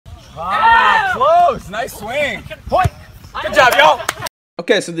Ah, close. Nice swing. Point. Good job, y'all.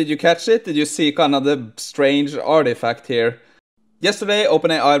 Okay, so did you catch it? Did you see kind of the strange artifact here? Yesterday,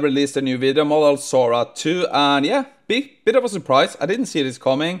 OpenAI released a new video model, Sora 2, and yeah, bit of a surprise. I didn't see this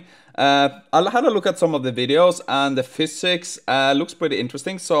coming. I had a look at some of the videos, and the physics looks pretty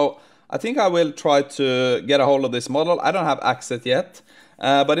interesting, so I think I will try to get a hold of this model. I don't have access yet,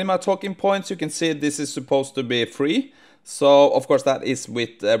 but in my talking points, you can see this is supposed to be free. So, of course, that is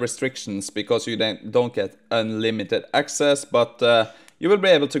with restrictions, because you don't get unlimited access, but you will be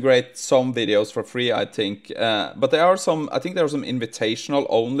able to create some videos for free, I think. But there are some, I think there are some invitational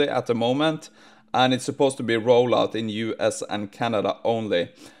only at the moment, and it's supposed to be rollout in US and Canada only.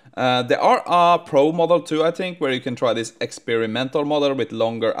 There are a pro model too, I think, where you can try this experimental model with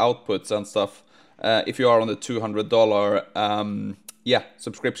longer outputs and stuff, if you are on the $200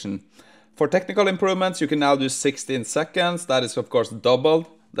 subscription. For technical improvements, you can now do 16 seconds. That is, of course, doubled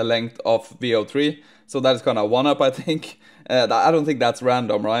the length of VO3. So that is kind of one up, I think. I don't think that's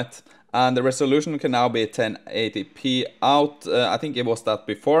random, right? And the resolution can now be 1080p out. I think it was that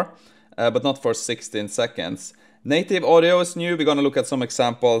before, but not for 16 seconds. Native audio is new. We're going to look at some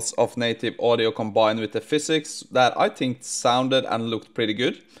examples of native audio combined with the physics that I think sounded and looked pretty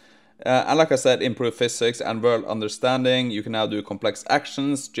good. And like I said, improved physics and world understanding. You can now do complex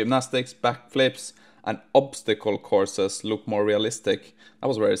actions, gymnastics, backflips, and obstacle courses look more realistic. That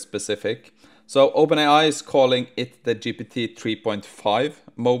was very specific. So OpenAI is calling it the GPT 3.5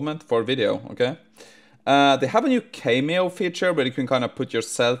 moment for video, okay? They have a new cameo feature where you can kind of put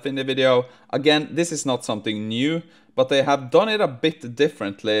yourself in the video. Again, this is not something new, but they have done it a bit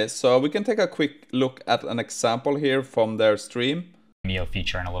differently. So we can take a quick look at an example here from their stream. Cameo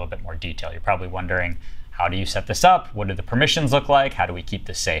feature in a little bit more detail. You're probably wondering, how do you set this up? What do the permissions look like? How do we keep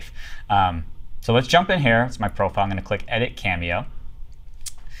this safe? So let's jump in here. It's my profile. I'm going to click Edit Cameo.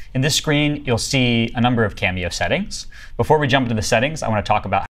 In this screen, you'll see a number of Cameo settings. Before we jump into the settings, I want to talk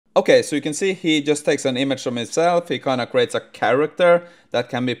about. Okay, so you can see he just takes an image from himself. He kind of creates a character that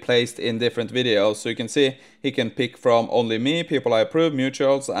can be placed in different videos. So you can see he can pick from only me, people I approve,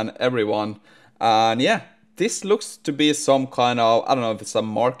 mutuals, and everyone. And yeah, this looks to be some kind of, I don't know if it's a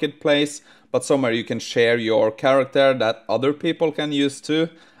marketplace, but somewhere you can share your character that other people can use too.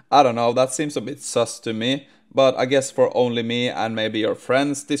 I don't know, that seems a bit sus to me. But I guess for only me and maybe your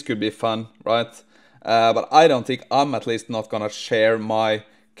friends, this could be fun, right? But I don't think, I'm at least not gonna share my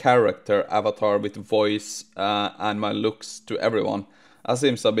character avatar with voice and my looks to everyone. That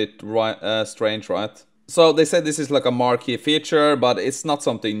seems a bit strange, right? So they said this is like a marquee feature, but it's not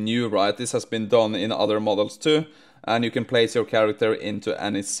something new, right? This has been done in other models too, and you can place your character into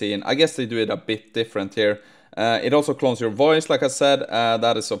any scene. I guess they do it a bit different here. It also clones your voice, like I said.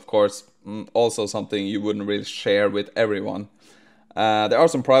 That is, of course, also something you wouldn't really share with everyone. There are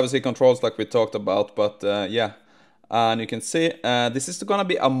some privacy controls like we talked about, but yeah. And you can see this is going to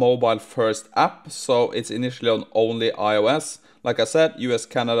be a mobile first app, so it's initially on only iOS. Like I said, US,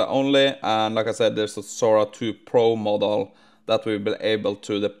 Canada only, and like I said, there's a Sora 2 Pro model that will be able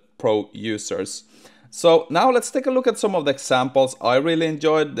to the Pro users. So now let's take a look at some of the examples I really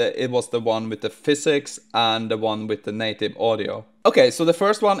enjoyed. It was the one with the physics and the one with the native audio. Okay, so the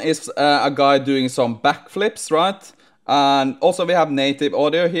first one is a guy doing some backflips, right? And also we have native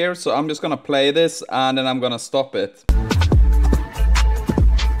audio here, so I'm just gonna play this and then I'm gonna stop it.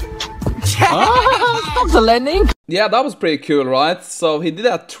 Stop the landing. Yeah, that was pretty cool, right? So he did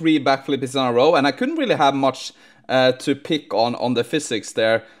that 3 backflips in a row, and I couldn't really have much to pick on the physics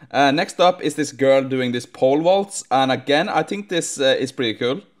there. Next up is this girl doing this pole vaults, and again, I think this is pretty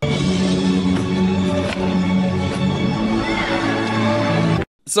cool.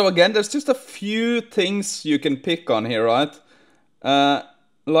 So again, there's just a few things you can pick on here, right?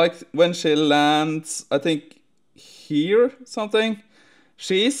 Like when she lands, I think here, something.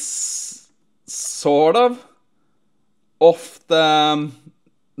 She's sort of off the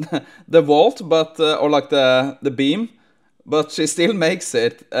the vault, but or like the beam, but she still makes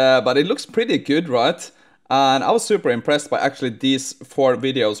it. But it looks pretty good, right? And I was super impressed by actually these 4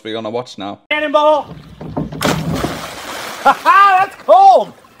 videos we're gonna watch now. Cannonball! Haha, that's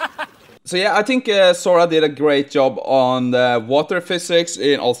cold! So yeah, I think Sora did a great job on the water physics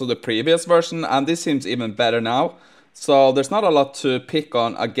in also the previous version, and this seems even better now. So there's not a lot to pick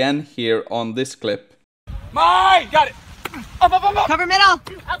on again here on this clip. Mine! Got it! Up, up, up, up! Cover middle.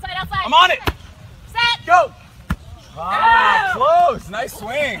 Outside, outside. I'm on it! Set. Go! Ah, close! Nice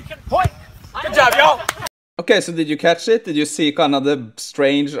swing! Point! Good job, y'all! Okay, so did you catch it? Did you see kind of the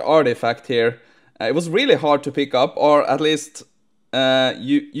strange artifact here? It was really hard to pick up, or at least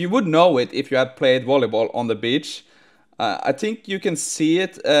you would know it if you had played volleyball on the beach. I think you can see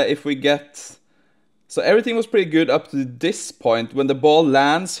it if we get... So everything was pretty good up to this point. When the ball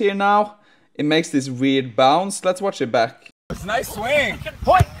lands here now, it makes this weird bounce. Let's watch it back. It's a nice swing.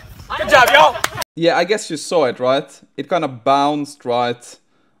 Point. Good job, y'all. Yeah, I guess you saw it, right? It kind of bounced, right?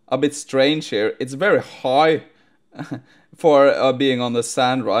 A bit strange here. It's very high for being on the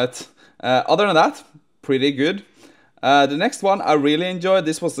sand, right? Other than that, pretty good. The next one I really enjoyed.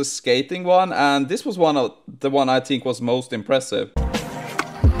 This was the skating one, and this was the one I think was most impressive.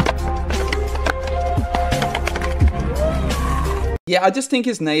 Yeah, I just think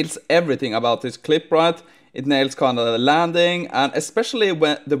he nails everything about this clip, right? It nails kind of the landing, and especially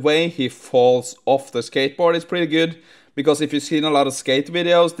when the way he falls off the skateboard is pretty good. Because if you've seen a lot of skate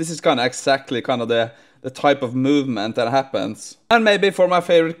videos, this is kind of exactly kind of the type of movement that happens. And maybe for my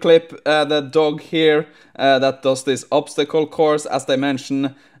favorite clip, the dog here that does this obstacle course, as they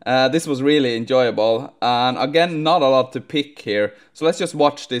mentioned. This was really enjoyable. And again, not a lot to pick here. So let's just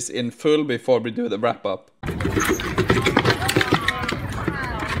watch this in full before we do the wrap up.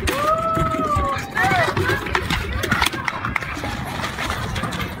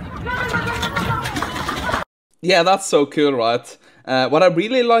 Yeah, that's so cool, right? What I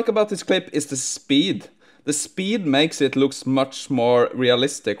really like about this clip is the speed. The speed makes it look much more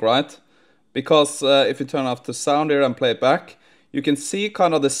realistic, right? Because if you turn off the sound here and play it back, you can see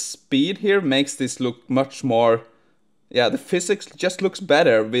kind of the speed here makes this look much more... Yeah, the physics just looks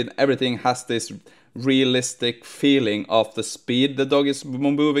better when everything has this realistic feeling of the speed the dog is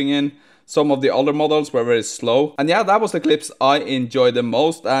moving in. Some of the other models were very slow. And yeah, that was the clips I enjoyed the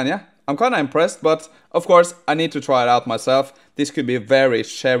most. And yeah, I'm kind of impressed, but of course I need to try it out myself. This could be very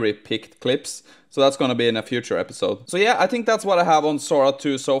cherry-picked clips, so that's gonna be in a future episode. So yeah, I think that's what I have on Sora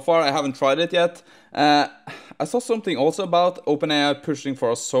 2 so far. I haven't tried it yet. I saw something also about OpenAI pushing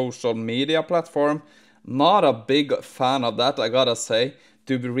for a social media platform. Not a big fan of that, I gotta say.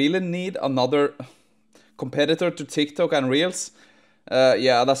 Do we really need another competitor to TikTok and Reels?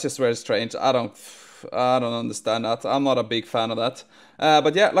 Yeah, that's just very strange. I don't understand that. I'm not a big fan of that.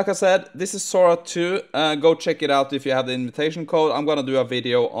 But yeah, like I said, this is Sora 2. Go check it out if you have the invitation code. I'm gonna do a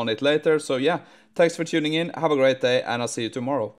video on it later. So yeah, thanks for tuning in. Have a great day, and I'll see you tomorrow.